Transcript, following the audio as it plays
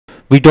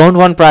We don't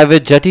want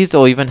private jetties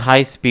or even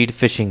high-speed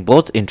fishing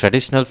boats in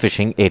traditional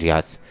fishing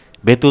areas.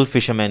 Betul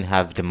fishermen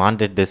have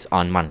demanded this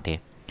on Monday.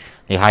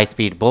 The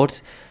high-speed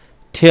boats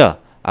tear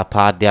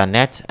apart their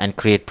nets and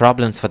create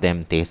problems for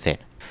them, they said.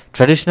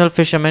 Traditional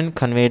fishermen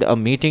convened a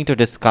meeting to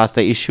discuss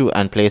the issue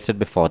and place it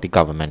before the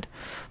government.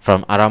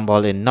 From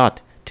Arambol in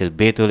north till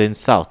Betul in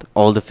south,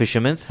 all the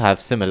fishermen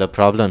have similar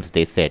problems,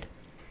 they said.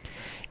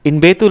 In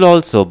Betul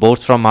also,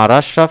 boats from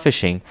Maharashtra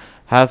fishing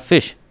have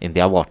fish in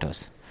their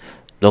waters.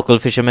 Local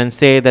fishermen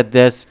say that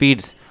the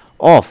speeds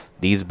of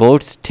these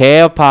boats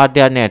tear apart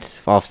their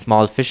nets of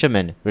small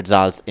fishermen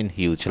results in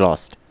huge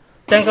loss.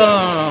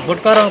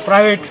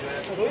 Private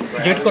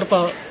jet करपा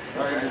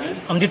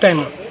आमदी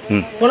time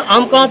पण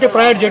आमकां ते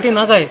private jetty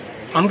नाकाय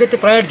आमगे ते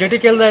private jetty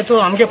केले जाय तो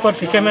आमगे पर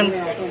फिशरमॅन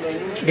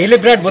डेली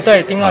ब्रेड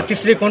बताय थिंगा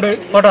तिसरी कोंड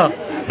पडा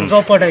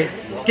जॉब पडाय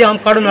ती आम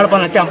काढून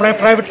हाडपाना ती आमकां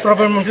प्रायवेट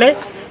प्रॉपर्टी म्हटले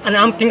आनी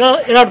आम थिंगा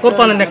इलाड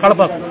करपाना ने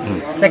काडपाक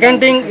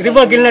सेकंड थिंग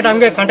रिवर गिलनेट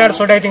आमगे कंटार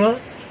सोडाय थिंगा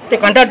ते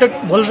कंटार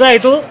बोल जाय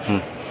तो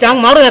ते आम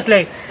मारून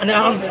येतले आनी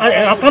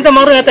आमकां ते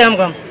मारून येताय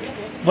आमकां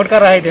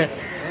बोटकार आहाय ते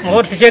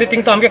मोर फिशरी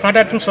थिंग तो आमगे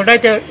कंटार थिंग सोडाय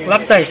ते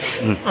लागताय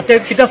आनी ते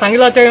कितें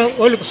सांगितला ते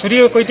ओल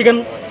सूर्य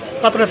कोयतिगेन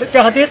पात्र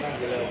त्या खातीर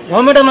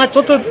गव्हर्मेंटान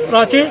चोत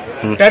रावची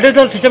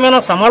ट्रेडिशनल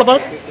फिशरमॅनाक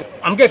सांबाळपाक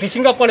आमगे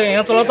फिशिंगा पडे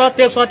हें चलता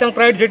ते सुद्दां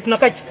प्रायवेट जेट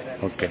नाकाच.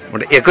 ओके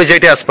म्हणजे एकच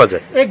जेटी आसपा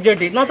जाय एक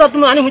जेटी नाता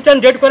तुमी आनी हुंच्यान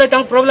जेट करे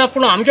तांकां प्रॉब्लेम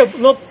पूण आमगे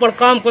लोक पड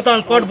काम करता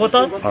आनी पड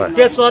बोता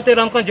ते सुद्दां ते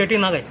आमकां jetty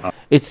नाकाय.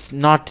 It's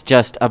not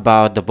just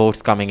about the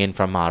boats coming in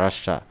from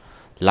Maharashtra.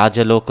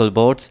 Larger local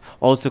boats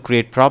also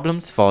create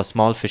problems for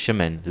small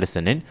fishermen.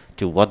 Listening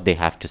to what they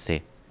have to say.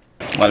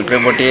 Malpe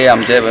बोटी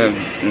आमचे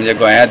म्हणजे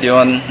गोंयांत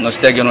येवन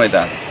नुस्तें घेवन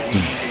वयतात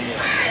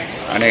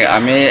आनी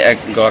आमी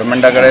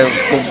गव्हर्मेंटा कडेन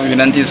खूब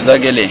विनंती सुद्दां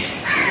केली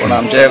पूण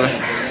आमचे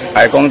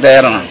आयकोंक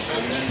तयार ना.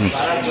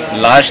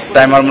 लास्ट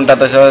टायमार म्हणटा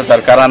तशें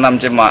सरकारान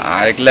आमचे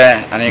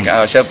आयकलें आनी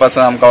अशे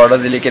पासून आमकां ऑर्डर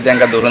दिली की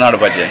तांकां धरून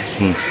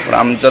हाडपाचें पूण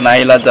आमचो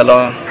नाइलाज जालो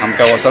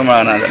आमकां वचोंक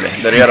मेळना जालें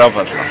दर्या रावप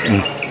आसलो.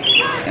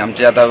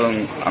 आमचे आतां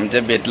आमचे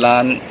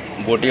बेतलान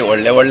बोटी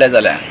व्हडले व्हडले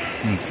जाल्या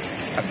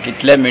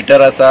कितले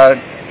मिटर आसा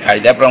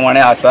कायद्या प्रमाणे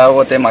आसा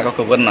वो ते म्हाका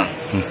खबर ना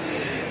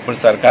पूण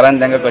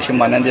सरकारान तांकां कशी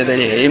मान्यताय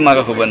दिली हेय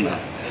म्हाका खबर ना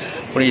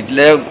पूण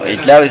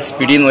इतल्या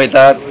स्पिडीन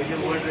वयतात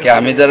की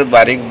आमी जर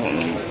बारीक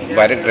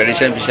बारीक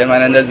ट्रेडिशनल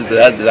फिशरमॅनान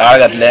जर जाळ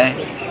घातलें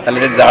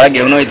जाल्यार ते जाळ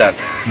घेवन वयतात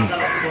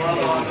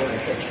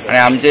आनी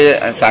आमचे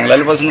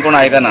सांगलेले पासून कोण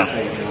आयकना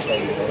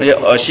म्हणजे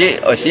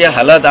अशी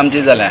हालत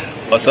आमची जाल्या.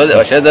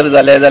 अशें जर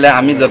जालें जाल्यार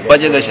आमी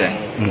जगपाचें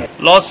कशें.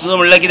 लॉस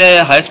म्हणल्यार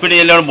कितें हाय स्पीड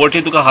गेल्यार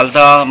बोटी तुका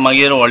हालता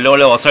मागीर व्हडले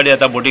व्हडले ओसाडी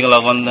येता बोटीक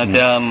लागून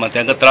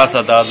तांकां त्रास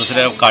जाता.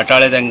 दुसरे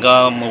काटाळे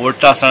तांकां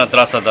ओडटा आसतना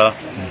त्रास जाता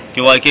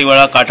किंवा एक एक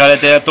वेळा काटाळे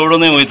ते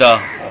तोडूनय वयता.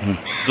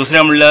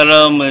 दुसरें म्हणल्यार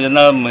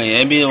जेन्ना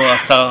हें बी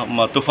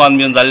आसता तुफान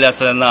बी जाल्लें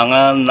आसता तेन्ना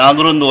हांगा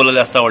नांगरून दवरलेले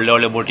आसता व्हडले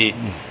व्हडले बोटी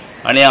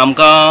आनी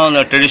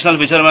आमकां ट्रेडिशनल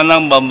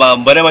फिशरमॅनाक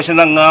बरे भशेन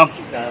हांगा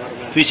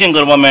फिशींग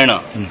करपाक मेळना.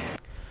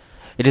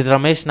 It is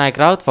Ramesh Naik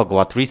Raut for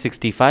Goa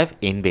 365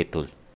 in Betul.